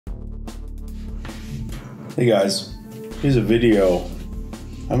Hey guys, here's a video.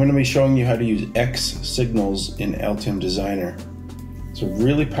 I'm going to be showing you how to use xSignals in Altium Designer. It's a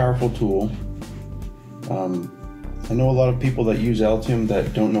really powerful tool. I know a lot of people that use Altium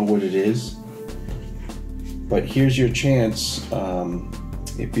that don't know what it is, but here's your chance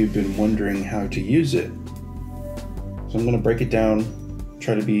if you've been wondering how to use it. So I'm going to break it down,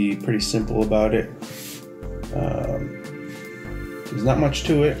 try to be pretty simple about it. There's not much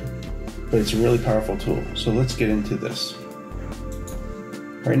to it, but it's a really powerful tool. So let's get into this.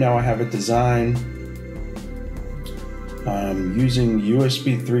 Right now I have a design using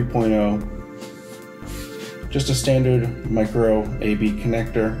USB 3.0, just a standard micro AB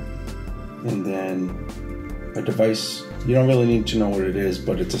connector, and then a device. You don't really need to know what it is,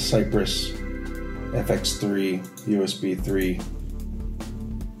 but it's a Cypress FX3 USB 3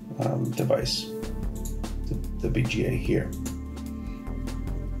 device, the BGA here.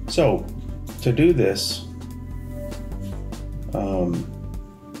 So to do this, I'm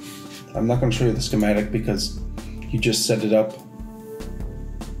not going to show you the schematic because you just set it up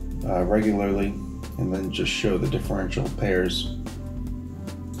regularly and then just show the differential pairs.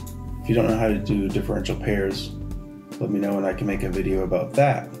 If you don't know how to do differential pairs, let me know and I can make a video about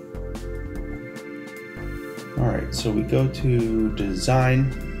that. Alright, so we go to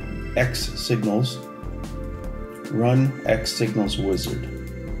Design, xSignals, run xSignals wizard.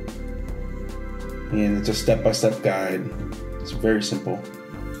 And it's a step-by-step guide. It's very simple.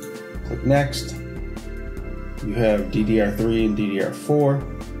 Click Next. You have DDR3 and DDR4,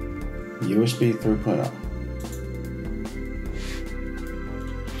 USB 3.0.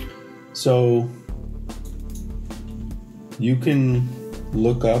 So you can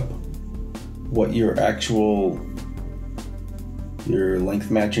look up what your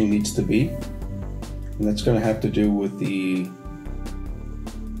length matching needs to be, and that's going to have to do with the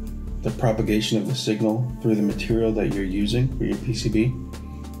propagation of the signal through the material that you're using for your PCB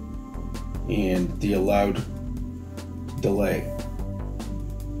and the allowed delay.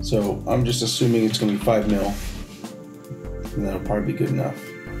 So I'm just assuming it's going to be 5 mil, and that'll probably be good enough.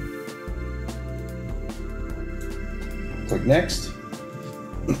 Click Next.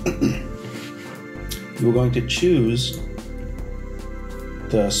 You're going to choose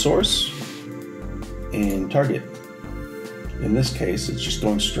the source and target. In this case, it's just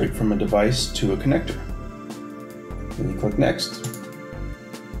going straight from a device to a connector. Then you click Next.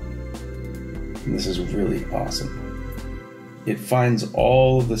 And this is really awesome. It finds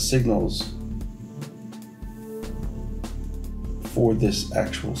all of the signals for this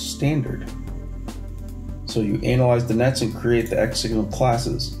actual standard. So you analyze the nets and create the xSignal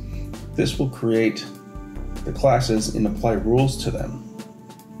classes. This will create the classes and apply rules to them.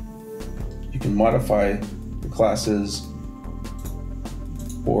 You can modify the classes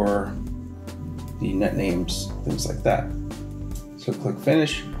or the net names, things like that. So click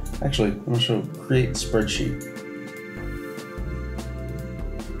Finish. Actually, I'm going to show Create Spreadsheet.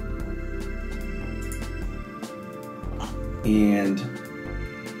 And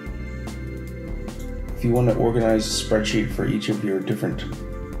if you want to organize a spreadsheet for each of your different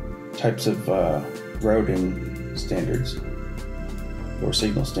types of routing standards or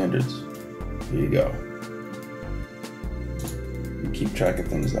signal standards, here you go. You keep track of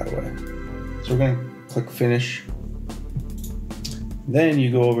things that way. So we're going to click Finish. Then you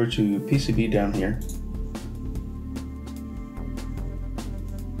go over to PCB down here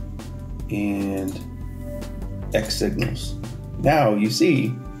and xSignals. Now you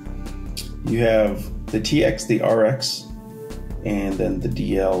see you have the TX, the RX, and then the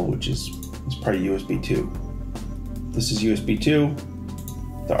DL, which is probably USB 2. This is USB 2.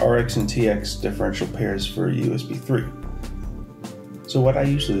 The RX and TX differential pairs for USB 3. So what I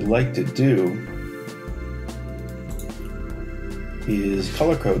usually like to do is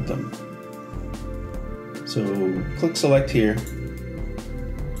color code them. So click Select here,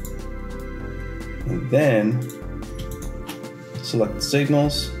 and then select the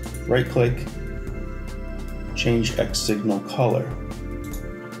signals, right click, change xSignal color.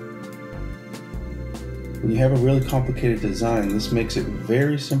 When you have a really complicated design, this makes it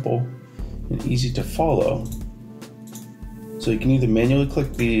very simple and easy to follow. So you can either manually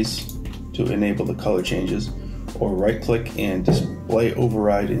click these to enable the color changes, or right click and display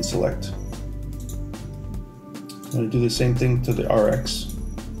override and select. I'm going to do the same thing to the RX.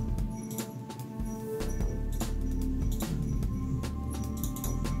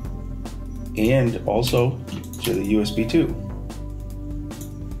 And also to the USB 2.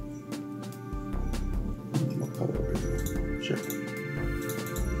 What color over here? Sure.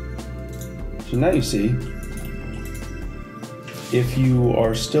 So now you see, if you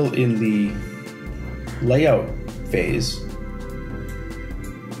are still in the layout phase,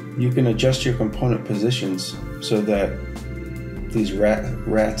 you can adjust your component positions so that these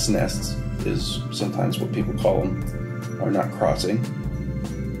rat's nests, is sometimes what people call them, are not crossing.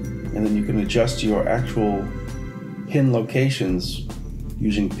 And then you can adjust your actual pin locations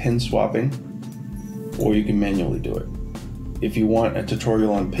using pin swapping, or you can manually do it. If you want a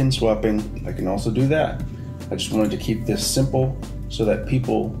tutorial on pin swapping, I can also do that. I just wanted to keep this simple so that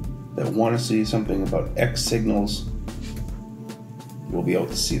people that want to see something about xSignals will be able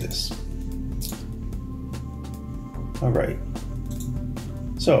to see this. All right.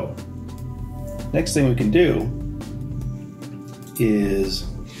 So, next thing we can do is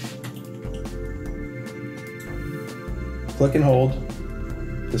click and hold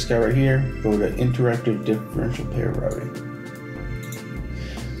this guy right here, go to interactive differential pair routing.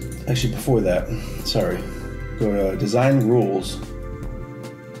 Actually, before that, sorry, go to design rules.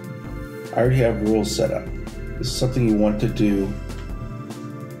 I already have rules set up. This is something you want to do.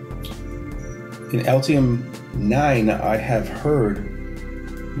 In Altium 9, I have heard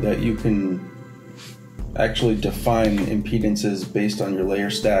that you can actually define impedances based on your layer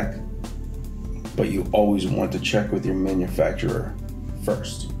stack, but you always want to check with your manufacturer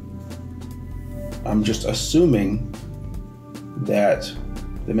first. I'm just assuming that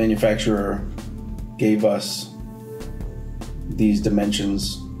the manufacturer gave us these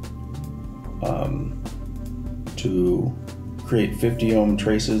dimensions to create 50 ohm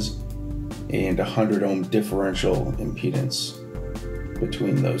traces and 100 ohm differential impedance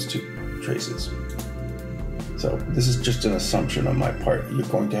between those two traces. So this is just an assumption on my part. You're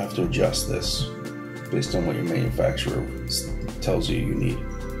going to have to adjust this based on what your manufacturer tells you you need.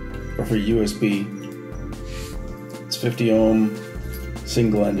 But for USB, it's 50 ohm,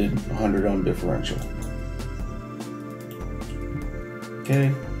 single-ended, 100 ohm differential.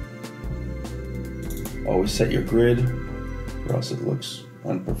 Okay. Always set your grid, or else it looks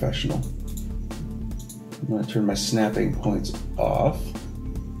unprofessional. I'm going to turn my snapping points off.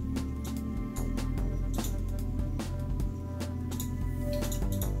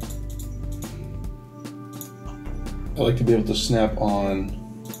 I like to be able to snap on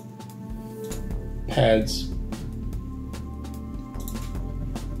pads.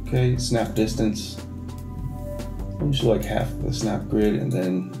 Okay, snap distance. Usually like half of the snap grid, and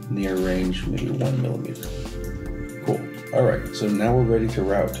then near range, maybe 1 millimeter. Cool. All right, so now we're ready to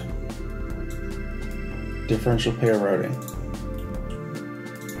route. Differential pair routing.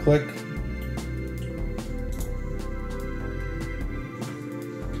 Click.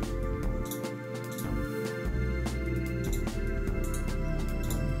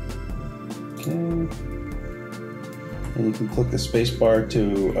 Okay. And you can click the space bar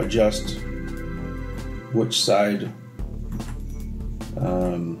to adjust which side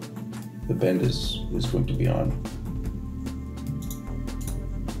the bend is going to be on.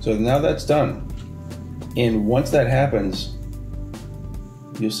 So now that's done. And once that happens,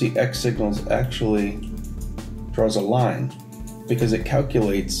 you'll see xSignals actually draws a line because it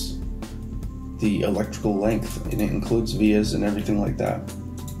calculates the electrical length and it includes vias and everything like that.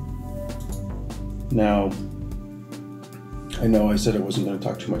 Now, I know I said I wasn't going to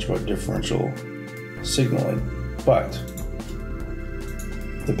talk too much about differential signaling, but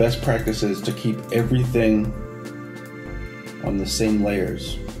the best practice is to keep everything on the same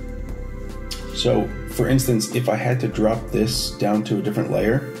layers. So, for instance, if I had to drop this down to a different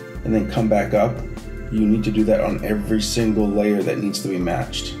layer and then come back up, you need to do that on every single layer that needs to be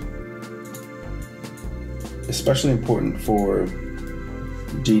matched. Especially important for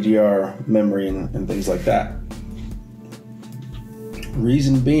DDR memory and things like that.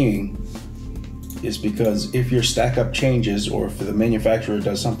 Reason being is because if your stack up changes or if the manufacturer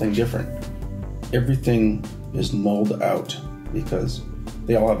does something different, everything is nulled out because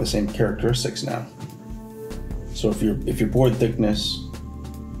they all have the same characteristics now. So if your board thickness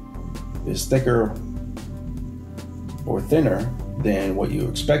is thicker or thinner than what you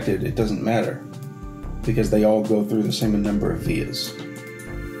expected, it doesn't matter because they all go through the same number of vias.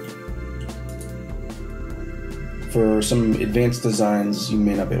 For some advanced designs, you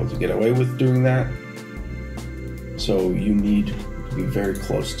may not be able to get away with doing that. So you need to be very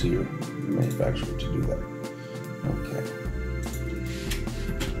close to your manufacturer to do that. Okay.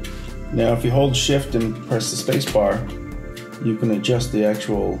 Now, if you hold Shift and press the space bar, you can adjust the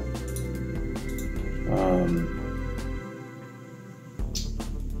actual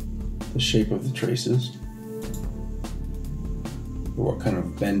the shape of the traces, or what kind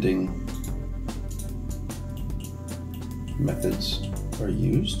of bending methods are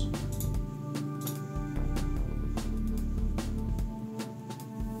used.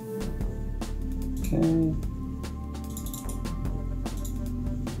 Okay.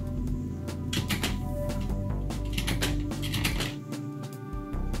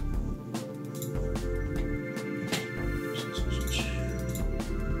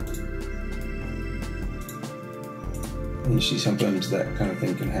 And you see sometimes that kind of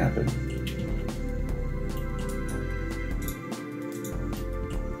thing can happen.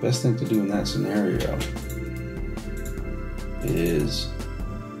 Best thing to do in that scenario is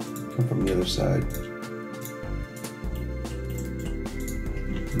come from the other side.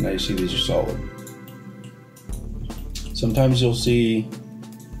 Now you see these are solid. Sometimes you'll see,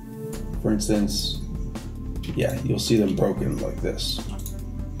 for instance, you'll see them broken like this.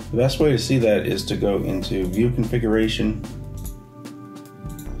 The best way to see that is to go into View Configuration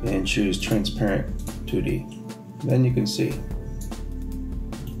and choose Transparent 2D. Then you can see.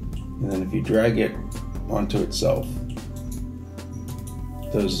 And then if you drag it onto itself,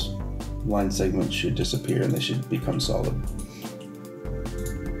 those line segments should disappear and they should become solid.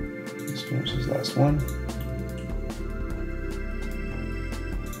 Let's finish this last one.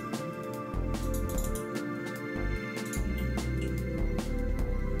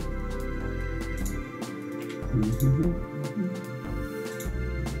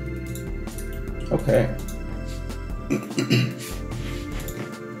 Okay.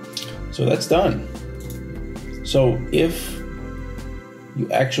 So that's done. So if you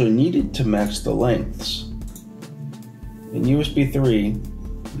actually needed to match the lengths in USB 3,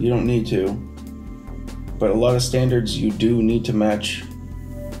 you don't need to, but a lot of standards you do need to match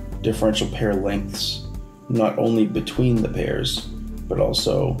differential pair lengths, not only between the pairs, but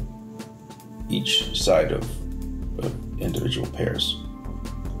also each side of individual pairs.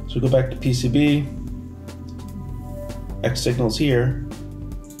 So go back to PCB, xSignals here,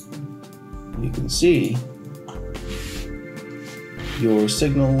 you can see your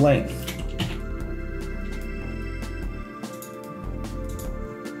signal length.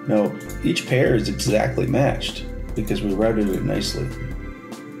 Now, each pair is exactly matched because we routed it nicely.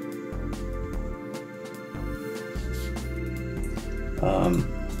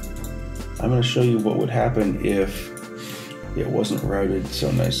 I'm going to show you what would happen if it wasn't routed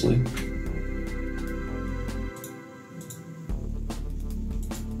so nicely.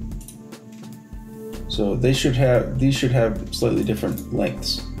 So these should have slightly different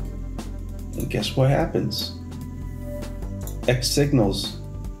lengths. And guess what happens? xSignals,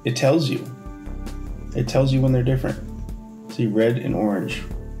 it tells you. It tells you when they're different. See, red and orange.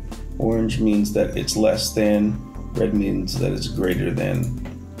 Orange means that it's less than, red means that it's greater than.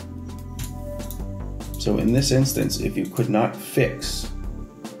 So in this instance, if you could not fix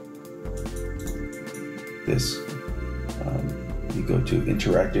this, you go to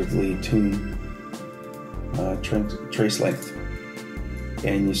interactively tune trace length,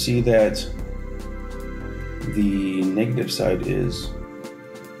 and you see that the negative side is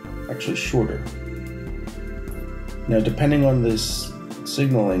actually shorter. Now, depending on this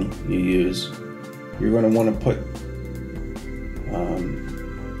signaling you use, you're going to want to put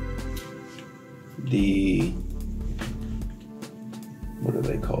what are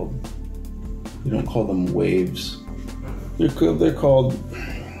they called? You don't call them waves. They're called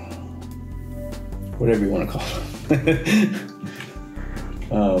whatever you want to call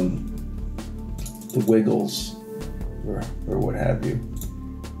them. The wiggles or what have you.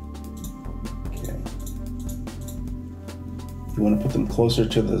 Okay. You want to put them closer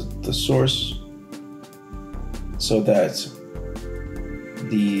to the source so that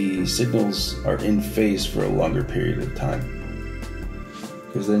the signals are in phase for a longer period of time,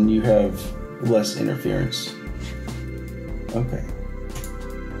 because then you have less interference. Okay.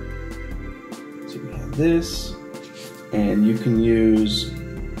 So we have this, and you can use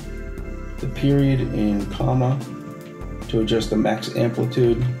the period and comma to adjust the max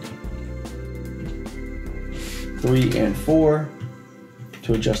amplitude, 3 and 4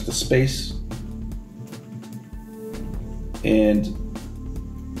 to adjust the space, and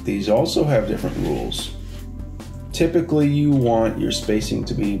these also have different rules. Typically you want your spacing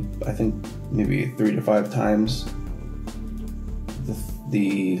to be, I think, maybe 3 to 5 times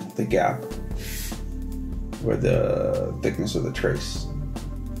the gap or the thickness of the trace.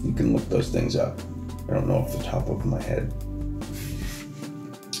 You can look those things up. I don't know off the top of my head.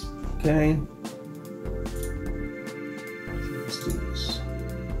 Okay. Let's do this.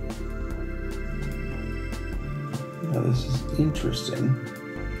 Now this is interesting.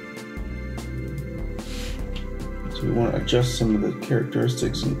 So we want to adjust some of the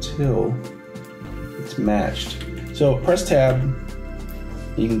characteristics until it's matched. So press tab,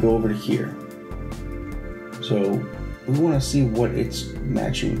 you can go over to here. So we want to see what it's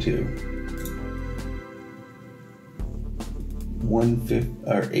matching to.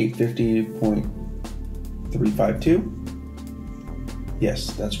 850.352.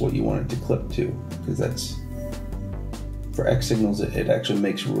 Yes, that's what you want it to clip to, because that's for xSignals. It actually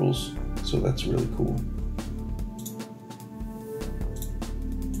makes rules, so that's really cool.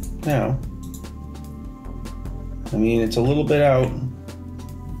 Now, I mean, it's a little bit out,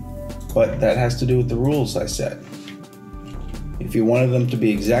 but that has to do with the rules I set. If you wanted them to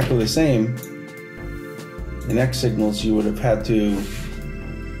be exactly the same in xSignals, you would have had to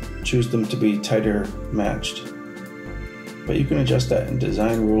choose them to be tighter matched. But you can adjust that in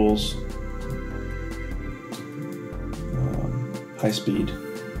design rules, high speed,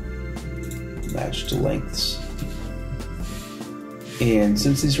 match to lengths. And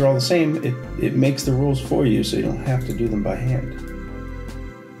since these are all the same, it makes the rules for you, so you don't have to do them by hand.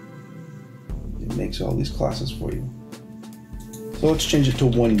 It makes all these classes for you. So let's change it to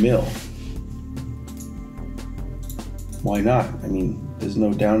 1 mil. Why not? I mean, there's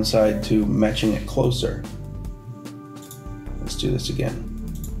no downside to matching it closer. Let's do this again.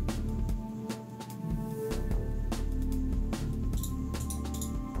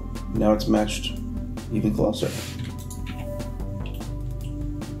 Now it's matched even closer.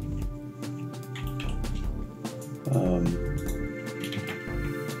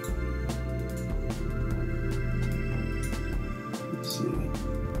 Let's see.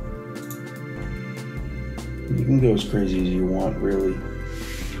 You can go as crazy as you want, really.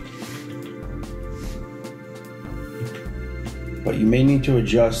 But you may need to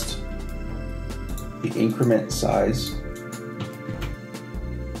adjust the increment size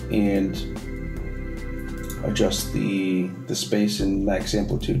and adjust the space and max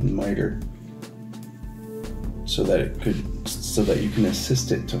amplitude and miter so that you can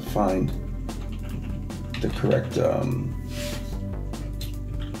assist it to find the correct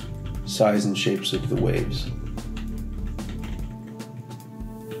size and shapes of the waves.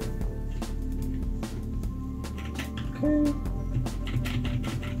 Okay.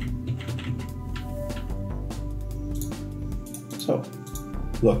 So,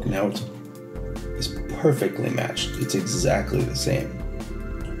 look, now it's perfectly matched. It's exactly the same.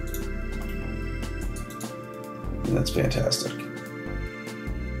 And that's fantastic.